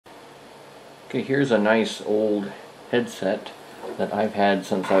Okay, here's a nice old headset that I've had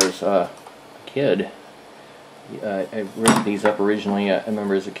since I was a kid. I rigged these up originally, I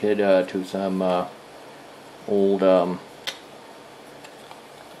remember as a kid, to some old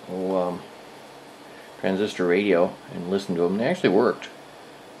transistor radio and listened to them. They actually worked.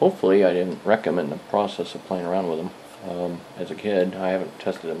 Hopefully I didn't wreck them in the process of playing around with them as a kid. I haven't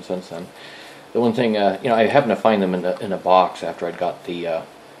tested them since then. The one thing, I happened to find them in a box after I'd got the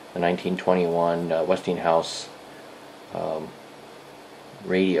 1921 Westinghouse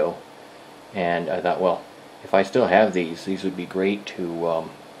radio, and I thought, well, if I still have these would be great to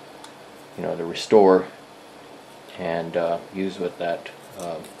to restore and use with that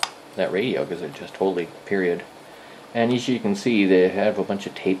radio, because it just totally period. And as you can see, they have a bunch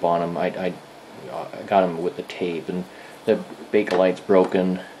of tape on them. I got them with the tape, and the Bakelite's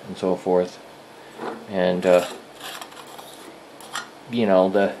broken and so forth. And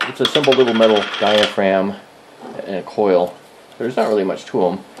it's a simple little metal diaphragm and a coil. There's not really much to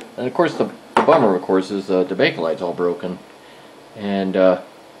them. And of course, the bummer, of course, is the Bakelite's all broken. And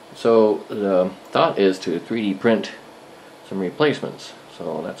so the thought is to 3D print some replacements.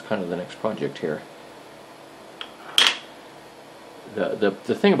 So that's kind of the next project here. The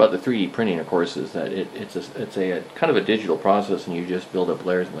thing about the 3D printing, of course, is that it's a kind of a digital process, and you just build up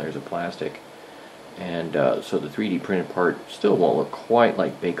layers and layers of plastic. And so the 3D printed part still won't look quite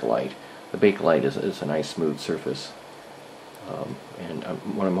like Bakelite. The Bakelite is a nice smooth surface. And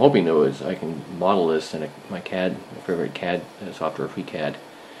what I'm hoping, though, is I can model this in my favorite CAD software, FreeCAD,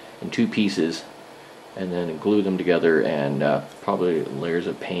 in 2 pieces, and then glue them together, and probably layers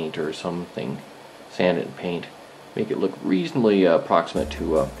of paint or something, sand it and paint, make it look reasonably approximate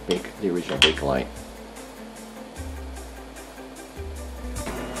to the original Bakelite.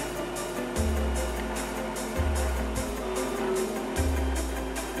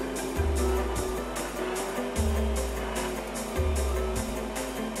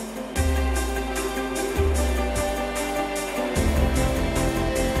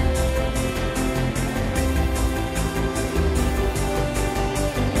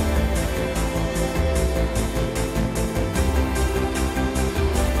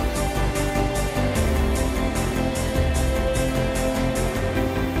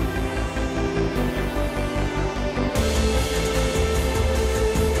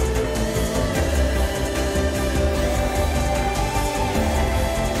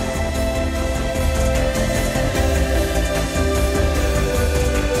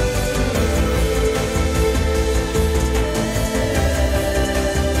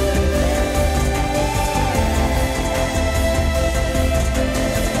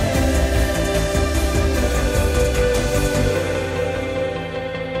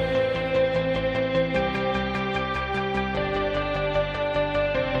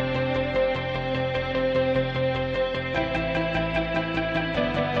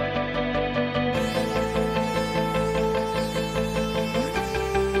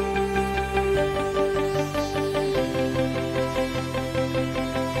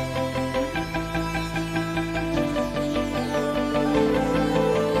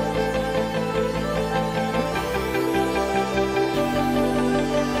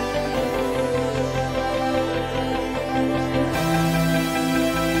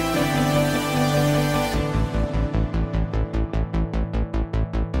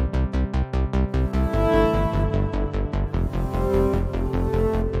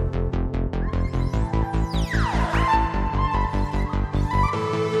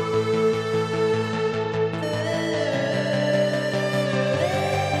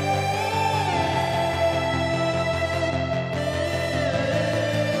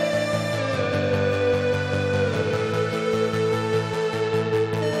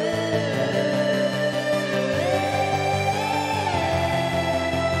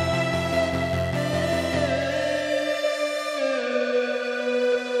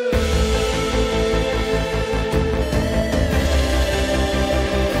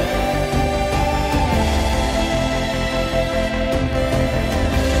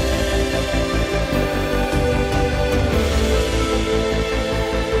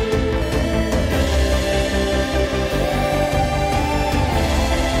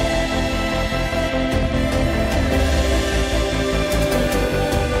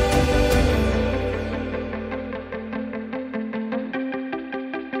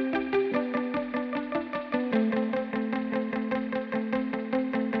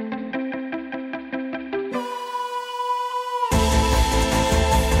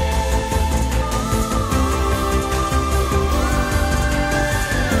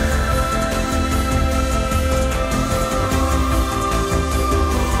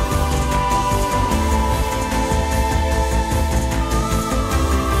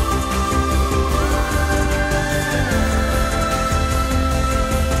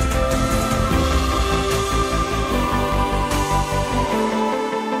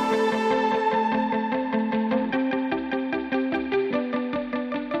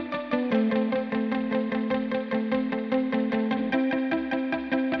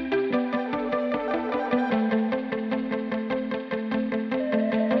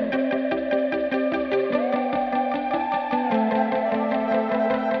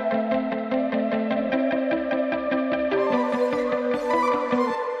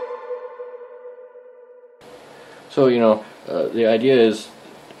 So, the idea is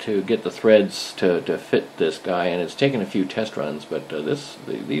to get the threads to fit this guy, and it's taken a few test runs, but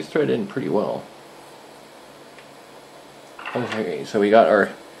these thread in pretty well. Okay, so we got our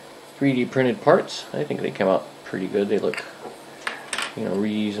 3D printed parts. I think they came out pretty good. They look,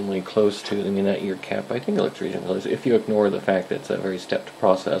 reasonably close to that ear cap. I think it looks reasonably close if you ignore the fact that it's a very stepped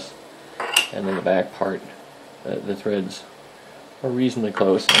process. And then the back part, the threads are reasonably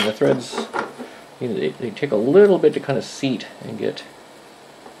close, and the threads, they take a little bit to kind of seat and get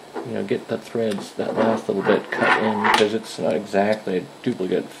the threads, that last little bit cut in, because it's not exactly a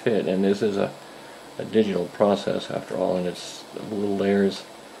duplicate fit, and this is a digital process after all, and it's little layers.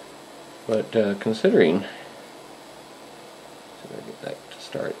 But considering, so I get that to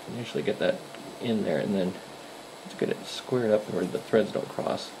start, usually get that in there, and then let's get it squared up where the threads don't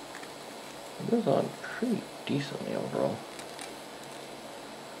cross. It goes on pretty decently overall.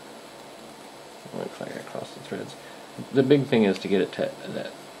 Looks like I crossed the threads. The big thing is to get it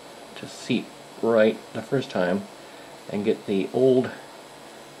to seat right the first time, and get the old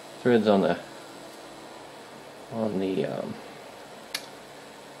threads on the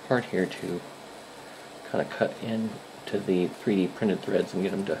part here to kind of cut into the 3D printed threads and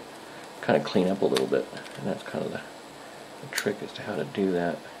get them to kind of clean up a little bit. And that's kind of the trick as to how to do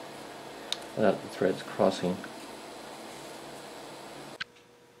that without the threads crossing.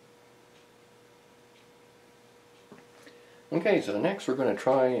 Okay, so next we're going to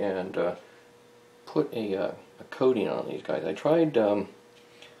try and put a coating on these guys. I tried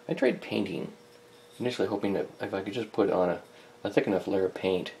painting, initially hoping that if I could just put on a thick enough layer of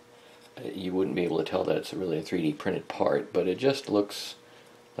paint, you wouldn't be able to tell that it's really a 3D printed part, but it just looks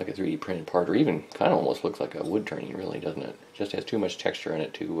like a 3D printed part, or even kind of almost looks like a wood turning, really, doesn't it? It just has too much texture in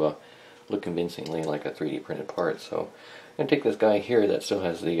it to look convincingly like a 3D printed part. So I'm going to take this guy here that still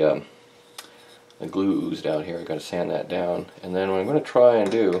has the glue oozed out here. I've got to sand that down, and then what I'm going to try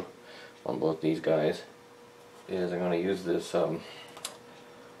and do on both these guys is I'm going to use this,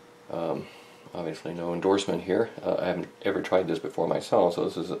 obviously no endorsement here, I haven't ever tried this before myself, so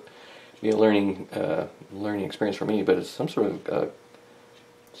this is be a learning experience for me, but it's some sort of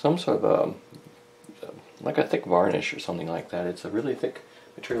like a thick varnish or something like that. It's a really thick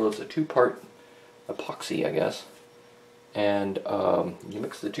material. It's a two-part epoxy, I guess, and you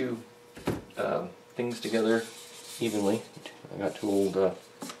mix the two things together evenly. I got two old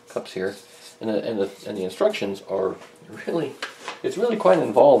cups here, and the instructions are it's really quite an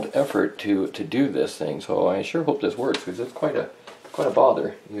involved effort to do this thing. So I sure hope this works, because it's quite a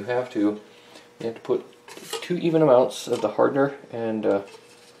bother. You have to put two even amounts of the hardener and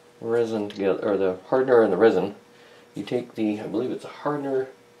resin together, or the hardener and the resin. You take I believe it's a hardener,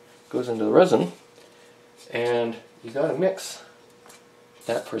 goes into the resin, and you got to mix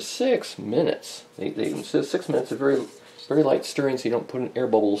that for 6 minutes. They insist 6 minutes of very light stirring, so you don't put in air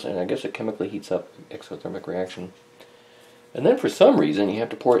bubbles, and I guess it chemically heats up, exothermic reaction. And then for some reason you have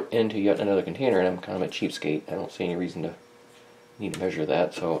to pour it into yet another container, and I'm kind of a cheapskate. I don't see any reason to need to measure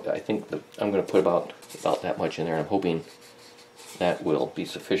that, so I think that I'm going to put about that much in there, and I'm hoping that will be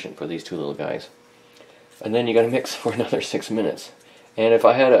sufficient for these two little guys. And then you got to mix for another 6 minutes. And if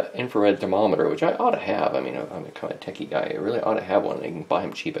I had an infrared thermometer, which I ought to have, I mean, I'm a kind of techie guy, I really ought to have one. You can buy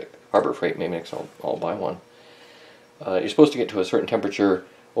them cheap at Harbor Freight. Maybe next I'll buy one. You're supposed to get to a certain temperature,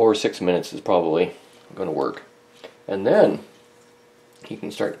 or 6 minutes is probably going to work. And then you can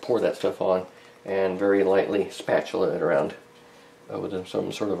start to pour that stuff on and very lightly spatula it around with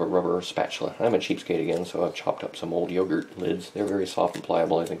some sort of a rubber spatula. I'm a cheapskate again, so I've chopped up some old yogurt lids. They're very soft and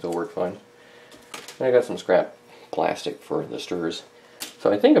pliable. I think they'll work fine. And I got some scrap plastic for the stirrers.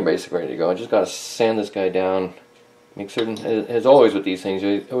 So I think I'm basically ready to go. I just got to sand this guy down, make certain, as always with these things,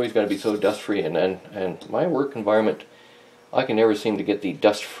 you always got to be so dust-free, and my work environment, I can never seem to get the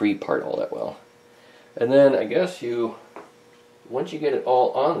dust-free part all that well. And then I guess once you get it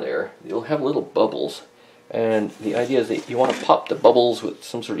all on there, you'll have little bubbles. And the idea is that you want to pop the bubbles with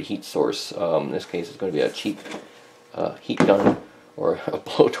some sort of heat source. In this case, it's going to be a cheap heat gun, or a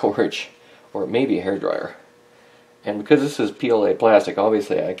blowtorch, or maybe a hairdryer. And because this is PLA plastic,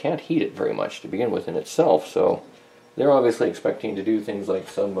 obviously I can't heat it very much to begin with in itself, so they're obviously expecting to do things like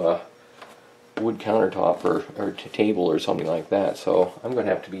some wood countertop or table or something like that. So I'm going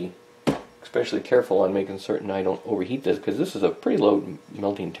to have to be especially careful on making certain I don't overheat this, because this is a pretty low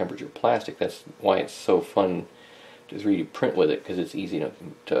melting temperature plastic. That's why it's so fun to 3D print with it, because it's easy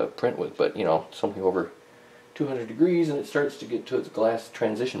to print with. But something over 200 degrees and it starts to get to its glass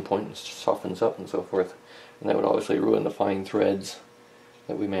transition point and softens up and so forth. And that would obviously ruin the fine threads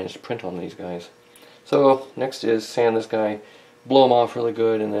that we managed to print on these guys. So next is sand this guy blow them off really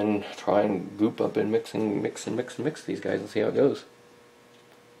good, and then try and goop up and mix these guys and see how it goes.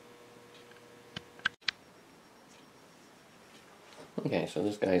 Okay, so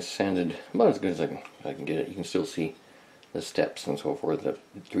this guy's sanded about as good as I can get it. You can still see the steps and so forth. The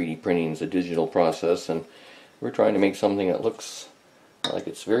 3D printing is a digital process, and we're trying to make something that looks like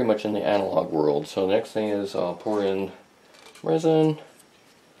it's very much in the analog world. So the next thing is I'll pour in resin,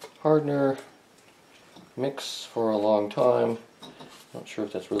 hardener, mix for a long time. Not sure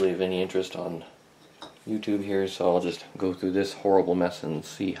if that's really of any interest on YouTube here, so I'll just go through this horrible mess and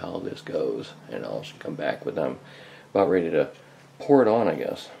see how this goes, and I'll come back when I'm about ready to pour it on, I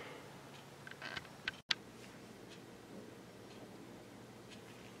guess.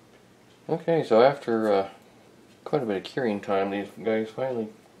 Okay, so after quite a bit of curing time, these guys finally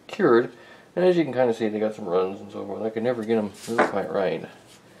cured, and as you can kind of see, they got some runs and so forth. I could never get them really quite right.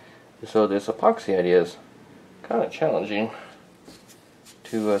 So this epoxy idea is kind of challenging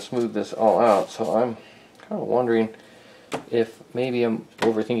to smooth this all out, so I'm kind of wondering if maybe I'm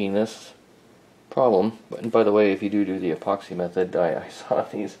overthinking this problem. And by the way, if you do the epoxy method, I saw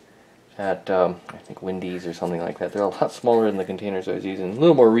these at I think Wendy's or something like that. They're a lot smaller than the containers I was using. A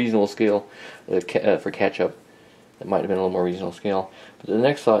little more reasonable scale for ketchup. It might have been a little more reasonable scale. But the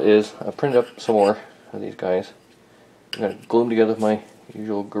next thought is I printed up some more of these guys. I'm going to glue them together with my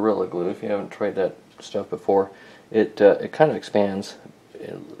usual Gorilla Glue. If you haven't tried that stuff before, it kind of expands,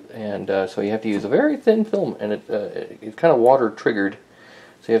 and so you have to use a very thin film, and it's kind of water triggered.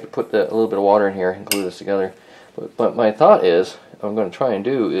 So you have to put a little bit of water in here and glue this together. But my thought is, what I'm going to try and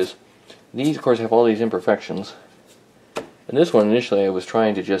do is, these of course have all these imperfections. And this one initially I was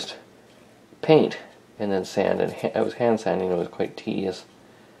trying to just paint and then sand, and I was hand sanding. It was quite tedious.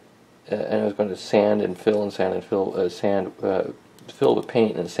 And I was going to sand and fill and sand and fill, fill with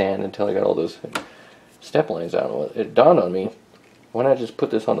paint and sand until I got all those step lines out. It dawned on me, why not just put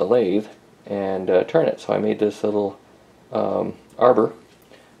this on the lathe and turn it? So I made this little arbor.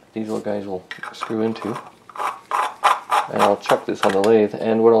 These little guys will screw into, and I'll chuck this on the lathe.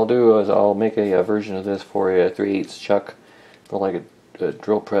 And what I'll do is I'll make a version of this for a 3/8 chuck, for like a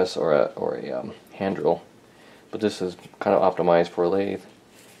drill press or a hand drill. But this is kind of optimized for a lathe.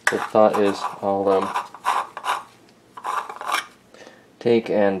 The thought is I'll take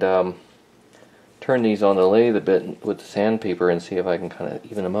and turn these on the lathe a bit with the sandpaper and see if I can kind of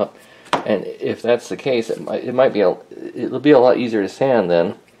even them up. And if that's the case, it'll be a lot easier to sand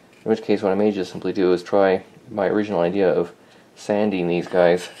then. In which case, what I may just simply do is try my original idea of sanding these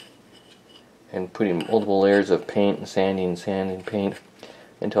guys and putting multiple layers of paint and sanding, paint,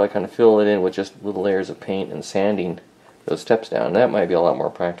 until I kind of fill it in with just little layers of paint and sanding those steps down. That might be a lot more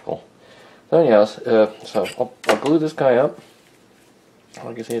practical. So anyways, so I'll glue this guy up.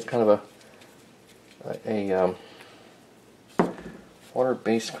 Like I say, it's kind of a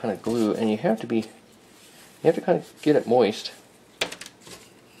water-based kind of glue, and you have to kind of get it moist.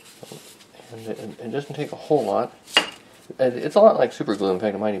 And it doesn't take a whole lot. It's a lot like super glue. In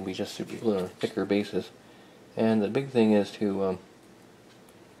fact, it might even be just super glue on a thicker basis. And the big thing is to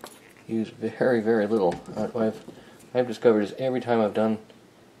use very, very little. What I've discovered is every time I've done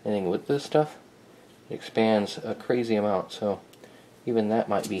anything with this stuff, it expands a crazy amount. So even that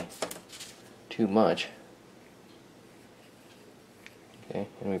might be too much. Okay,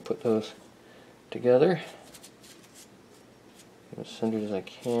 and we put those together as centered as I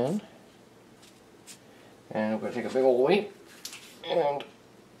can. And I'm going to take a big old weight, and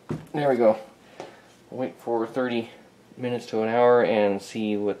there we go. Wait for 30 minutes to an hour and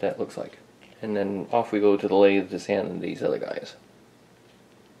see what that looks like. And then off we go to the lathe to sand these other guys.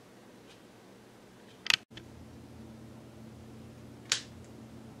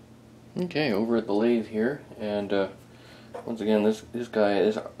 Okay, over at the lathe here, and once again, this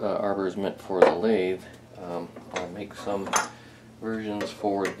arbor is meant for the lathe. I'll make some versions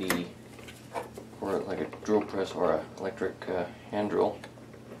for like a drill press or an electric hand drill.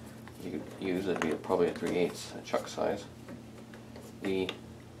 You could use it, probably a 3/8 chuck size. The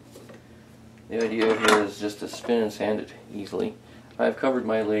idea here is just to spin and sand it easily. I've covered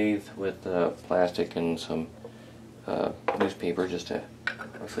my lathe with plastic and some newspaper just to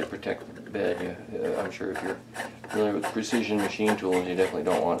obviously protect the bed. I'm sure if you're familiar with precision machine tools, you definitely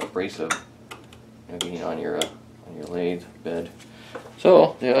don't want abrasive getting on your lathe bed.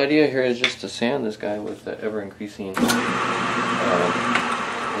 So the idea here is just to sand this guy with ever-increasing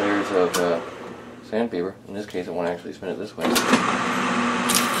layers of sandpaper. In this case, I want to actually spin it this way. And go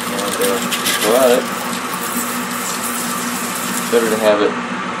at it. Better to have it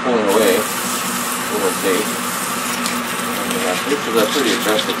pulling away over safe. This is a pretty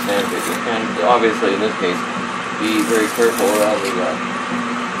aggressive sandpaper, and obviously in this case, be very careful around the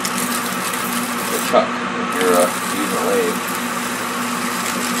chuck if you're using a lathe.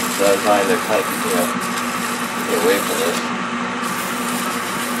 So I'm trying to kind of get away from this.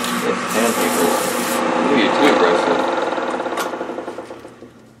 This sandpaper is maybe too aggressive.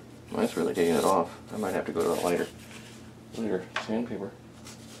 Well, that's really taking it off. I might have to go to a lighter sandpaper.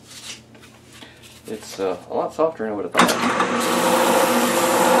 It's a lot softer than I would have thought.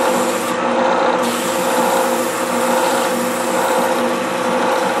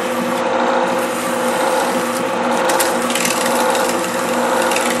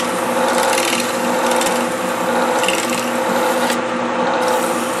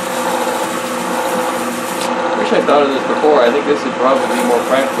 I thought of this before. I think this would probably be more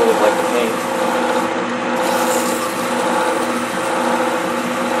practical with like the paint.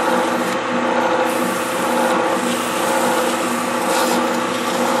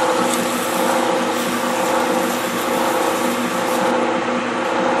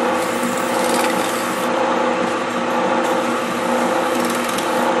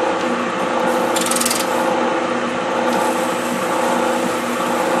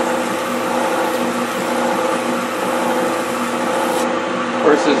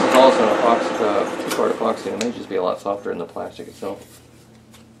 This is also an epoxy, two-part epoxy, and it may just be a lot softer than the plastic itself.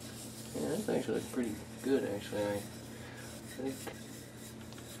 Yeah, that's actually pretty good, actually. I think.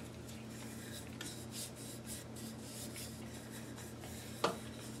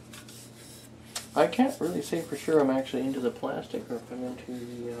 I can't really say for sure I'm actually into the plastic or if I'm into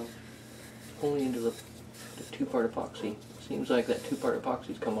the only into the two-part epoxy. Seems like that two-part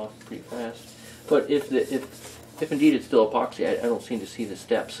epoxy's come off pretty fast. But if indeed it's still epoxy, I don't seem to see the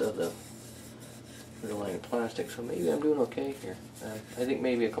steps of the underlying plastic, so maybe I'm doing okay here. I think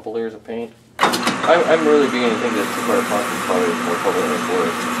maybe a couple layers of paint. I'm really beginning to think that two-part epoxy is probably more trouble than it's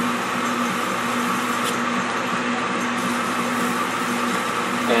worth.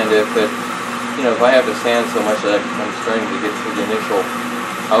 And if I have to sand so much that I'm starting to get through the initial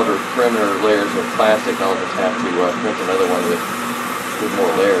outer perimeter layers of plastic, I'll just have to print another one with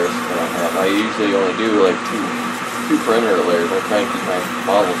more layers than I have. I usually only do like two perimeter layers. I try and keep my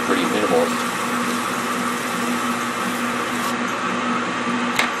models pretty minimalist.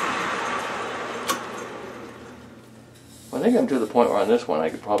 I think I'm to the point where on this one I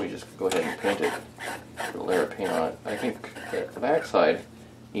could probably just go ahead and paint it, put a layer of paint on it. I think that the backside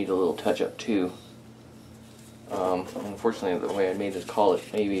needs a little touch up too. Unfortunately, the way I made this collet,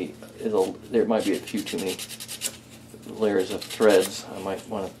 maybe there might be a few too many layers of threads. I might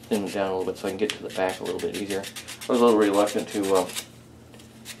want to thin them down a little bit so I can get to the back a little bit easier. I was a little reluctant to,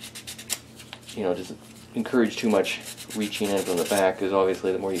 just encourage too much reaching in from the back, because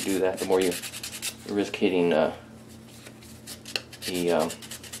obviously the more you do that, the more you risk hitting the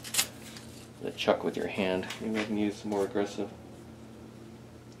chuck with your hand. Maybe I can use some more aggressive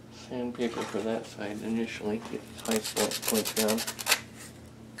sandpaper for that side initially, get these high points down.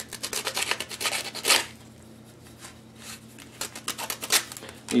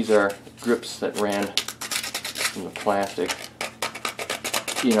 These are drips that ran from the plastic.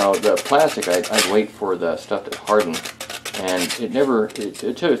 The plastic, I'd wait for the stuff to harden, and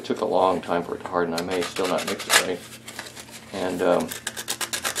it took a long time for it to harden. I may still not mix it right. And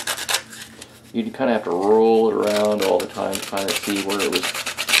you'd kind of have to roll it around all the time to kind of see where it was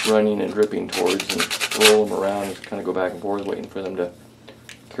running and dripping towards, and roll them around and kind of go back and forth waiting for them to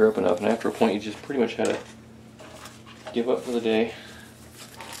cure up enough. And after a point, you just pretty much had to give up for the day.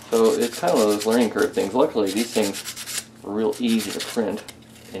 So it's kind of one of those learning curve things. Luckily, these things are real easy to print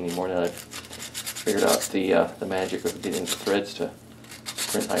anymore now that I've figured out the magic of getting the threads to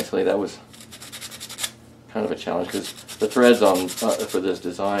print nicely. That was kind of a challenge, because the threads on for this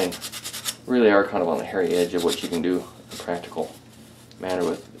design really are kind of on the hairy edge of what you can do in a practical manner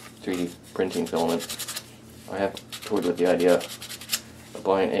with 3D printing filament. I have toyed with the idea of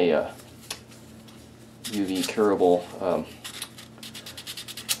buying a UV curable,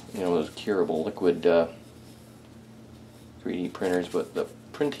 those curable liquid 3D printers, but the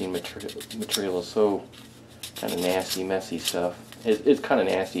printing material is so kind of nasty, messy stuff. It's kind of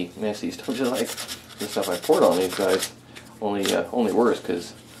nasty, messy stuff, just like the stuff I poured on these guys, only worse,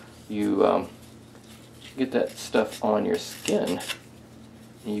 because you get that stuff on your skin,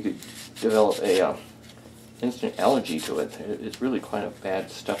 and you could develop a instant allergy to it. It's really kind of bad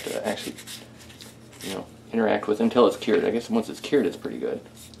stuff to actually, interact with until it's cured. I guess once it's cured, it's pretty good.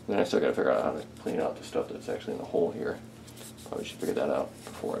 Then I still got to figure out how to clean out the stuff that's actually in the hole here. Probably should figure that out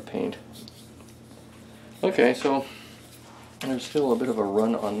before I paint. Okay, so there's still a bit of a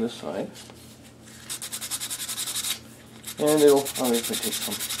run on this side, and it'll obviously take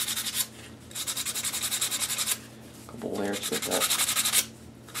some couple layers with that.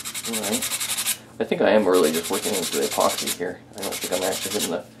 Alright. I think I am really just working into the epoxy here. I don't think I'm actually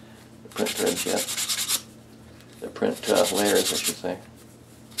hitting the print threads yet. The print layers, I should say.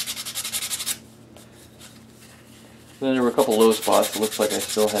 Then there were a couple low spots. It looks like I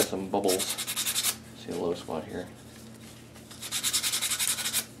still had some bubbles. See a low spot here.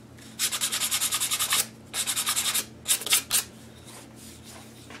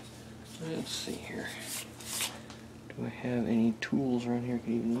 Let's see here. Do I have any tools around here I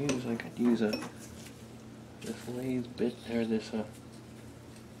could even use? I could use this lathe bit, or this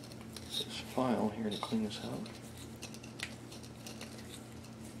file here to clean this out.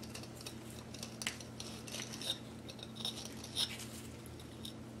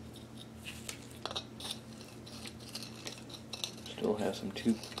 Still have some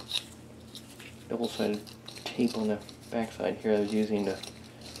double-sided tape on the backside here I was using to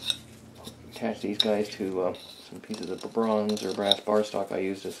attach these guys to some pieces of bronze or brass bar stock I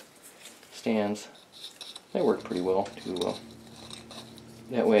used as stands. They worked pretty well.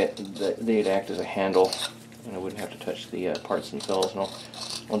 That way they'd act as a handle, and I wouldn't have to touch the parts themselves. And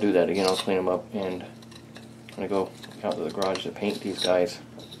I'll do that again. I'll clean them up, and when I go out to the garage to paint these guys,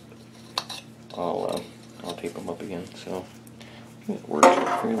 I'll tape them up again. So it works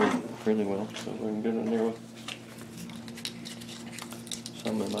fairly well. So we're going to get in there with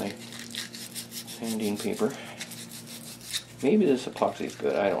some of my sanding paper. Maybe this epoxy is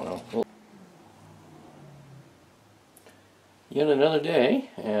good. I don't know. Yet another day,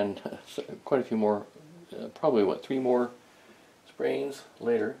 and quite a few more, probably 3 more sprayings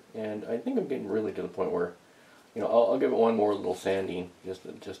later, and I think I'm getting really to the point where, I'll give it one more little sanding just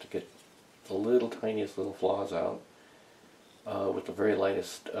to get the tiniest little flaws out with the very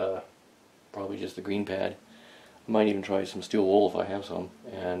lightest, probably just the green pad. I might even try some steel wool if I have some,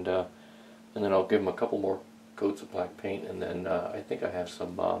 and then I'll give them a couple more coats of black paint, and then I think I have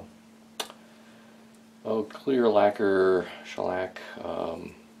some clear lacquer, shellac,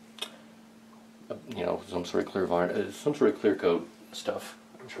 some sort of clear varnish, some sort of clear coat stuff.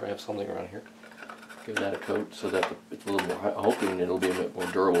 I'm sure I have something around here. Give that a coat so that it's a little more, hoping it'll be a bit more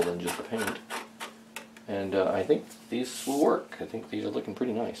durable than just the paint. And I think these will work. I think these are looking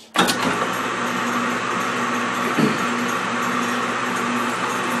pretty nice.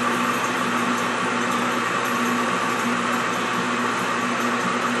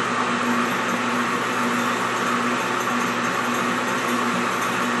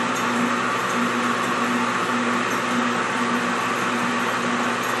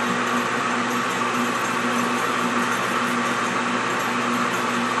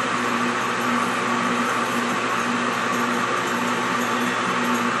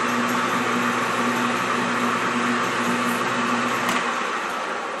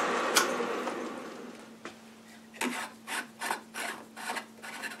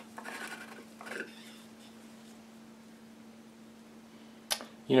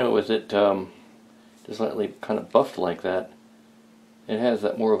 With it just slightly kind of buffed like that, it has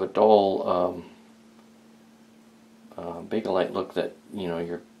that more of a dull Bakelite look that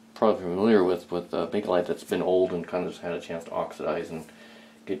you're probably familiar with Bakelite that's been old and kind of had a chance to oxidize and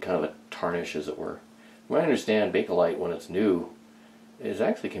get kind of a tarnish, as it were. From what I understand, Bakelite, when it's new,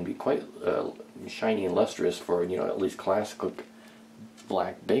 can be quite shiny and lustrous for at least classic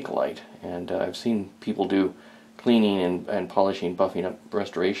black Bakelite, and I've seen people do cleaning and polishing, buffing up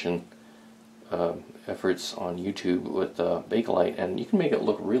restoration efforts on YouTube with Bakelite, and you can make it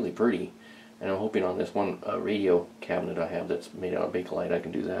look really pretty. And I'm hoping on this one radio cabinet I have that's made out of Bakelite I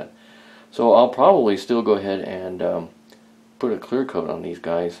can do that. So I'll probably still go ahead and put a clear coat on these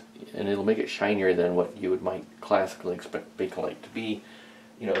guys, and it'll make it shinier than what you might classically expect Bakelite to be.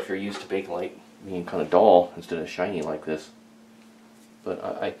 If you're used to Bakelite being kind of dull instead of shiny like this. But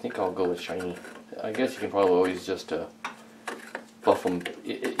I think I'll go with shiny. I guess you can probably always just buff them.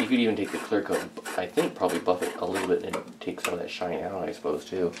 You could even take the clear coat, I think probably buff it a little bit and take some of that shine out, I suppose,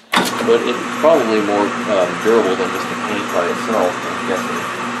 too. But it's probably more durable than just the paint by itself, I'm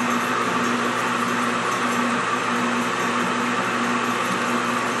guessing.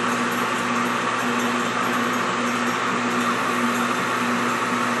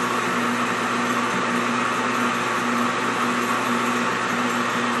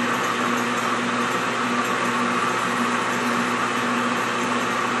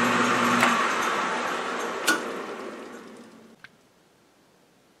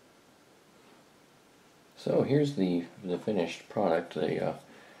 So here's the finished product, the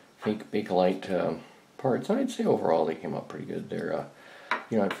fake Bakelite parts. I'd say overall they came out pretty good. They're,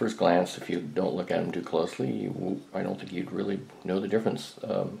 at first glance, if you don't look at them too closely, I don't think you'd really know the difference.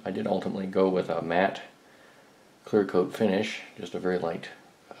 I did ultimately go with a matte clear coat finish, just a very light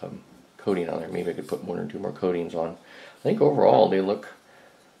coating on there. Maybe I could put 1 or 2 more coatings on. I think overall they look,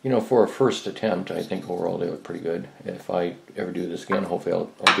 for a first attempt, I think overall they look pretty good. If I ever do this again, hopefully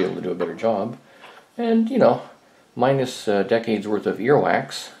I'll be able to do a better job. And, minus decades worth of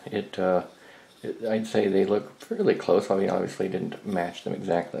earwax, I'd say they look fairly close. I mean, obviously didn't match them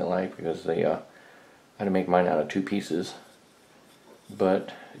exactly alike because they I had to make mine out of 2 pieces.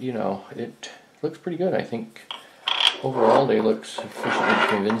 But, it looks pretty good. I think overall they look sufficiently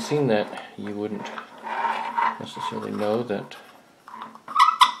convincing that you wouldn't necessarily know that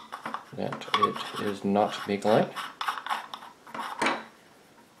it is not Bakelite.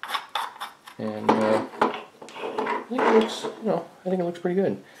 And I think it looks pretty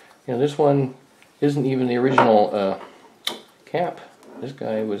good. This one isn't even the original cap. This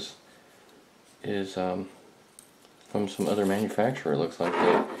guy is from some other manufacturer. It looks like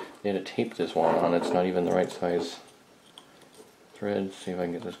they had to tape this one on. It's not even the right size thread. See if I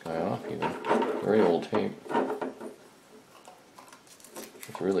can get this guy off even. Very old tape.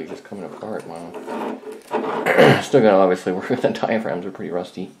 It's really just coming apart. Wow. Still got to obviously work with the diaphragms. They're pretty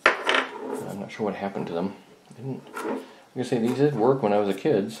rusty. I'm not sure what happened to them. Like I say, these did work when I was a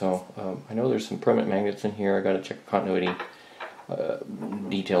kid, so I know there's some permanent magnets in here. I got to check continuity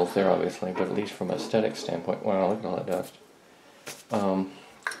details there, obviously, but at least from an aesthetic standpoint, wow, look at all that dust.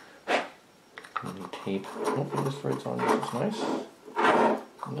 Tape. Hopefully this thread's on just as nice.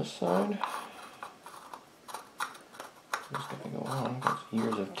 On this side, just gonna go on. Got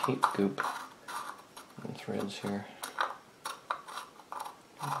years of tape goop and threads here.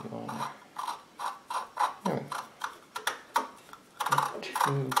 Go on there. There we go. Not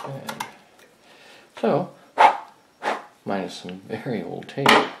too bad. So, minus some very old tape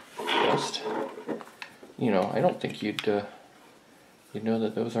dust, I don't think you'd know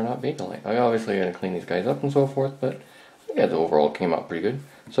that those are not Bakelite. I obviously got to clean these guys up and so forth, but yeah, the overall came out pretty good.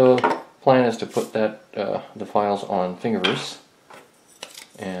 So, plan is to put that the files on Thingiverse,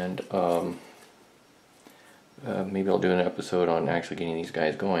 and maybe I'll do an episode on actually getting these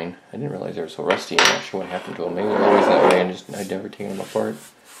guys going. I didn't realize they were so rusty. I'm not sure what happened to them. Maybe they're always that way and I'd never taken them apart.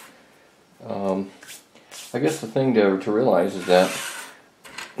 I guess the thing to realize is that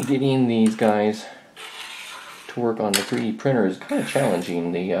getting these guys to work on the 3D printer is kind of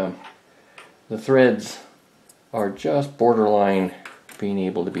challenging. The threads are just borderline being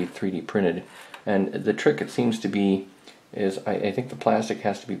able to be 3D printed, and the trick, it seems to be, is I think the plastic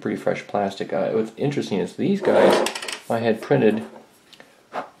has to be pretty fresh plastic. What's interesting is these guys I had printed.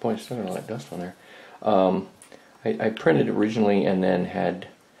 Boy, I still got all that dust on there. I printed originally and then had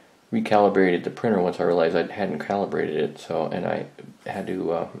recalibrated the printer once I realized I hadn't calibrated it. And I had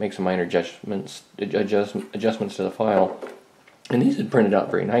to make some minor adjustments to the file. And these had printed out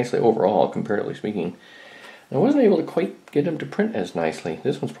very nicely overall, comparatively speaking. And I wasn't able to quite get them to print as nicely.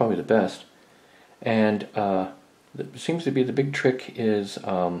 This one's probably the best. And seems to be the big trick is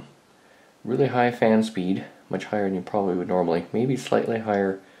really high fan speed, much higher than you probably would normally. Maybe slightly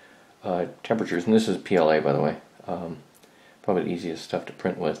higher temperatures, and this is PLA, by the way. Probably the easiest stuff to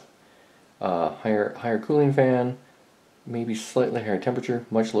print with. Higher cooling fan, maybe slightly higher temperature,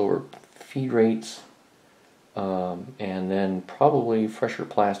 much lower feed rates, and then probably fresher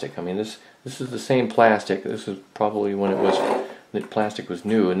plastic. I mean, this is the same plastic. This is probably when the plastic was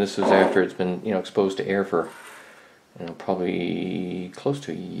new, and this is after it's been exposed to air for probably close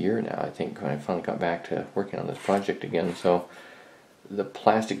to a year now, I think, when I finally got back to working on this project again. So the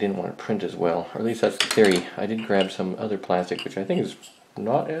plastic didn't want to print as well, or at least that's the theory. I did grab some other plastic, which I think is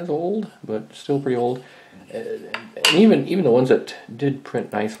not as old, but still pretty old. And even the ones that did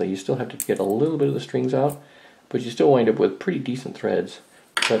print nicely, you still have to get a little bit of the strings out, but you still wind up with pretty decent threads.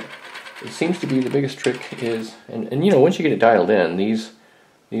 But it seems to be the biggest trick is, and once you get it dialed in, these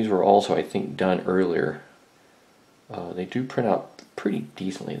were also, I think, done earlier. They do print out pretty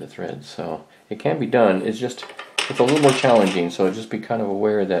decently, the threads, so it can be done. It's a little more challenging, so just be kind of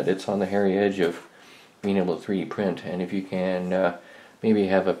aware that it's on the hairy edge of being able to 3D print. And if you can maybe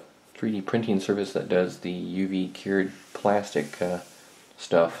have a 3D printing service that does the UV cured plastic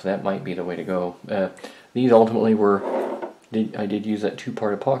stuff, that might be the way to go. These ultimately I did use that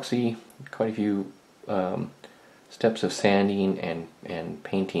 2-part epoxy, quite a few steps of sanding and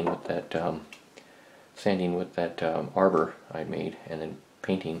painting with that arbor I'd made, and then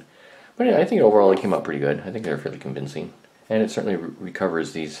painting. But yeah, I think overall it came out pretty good. I think they're fairly convincing, and it certainly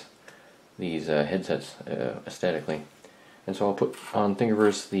recovers these headsets aesthetically. And so I'll put on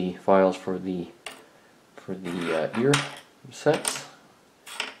Thingiverse the files for the ear sets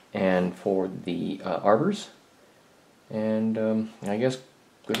and for the arbors. And I guess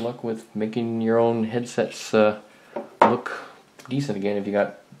good luck with making your own headsets look decent again if you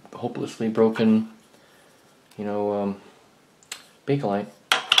got hopelessly broken, you know, Bakelite.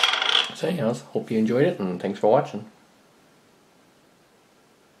 So anyways, hope you enjoyed it, and thanks for watching.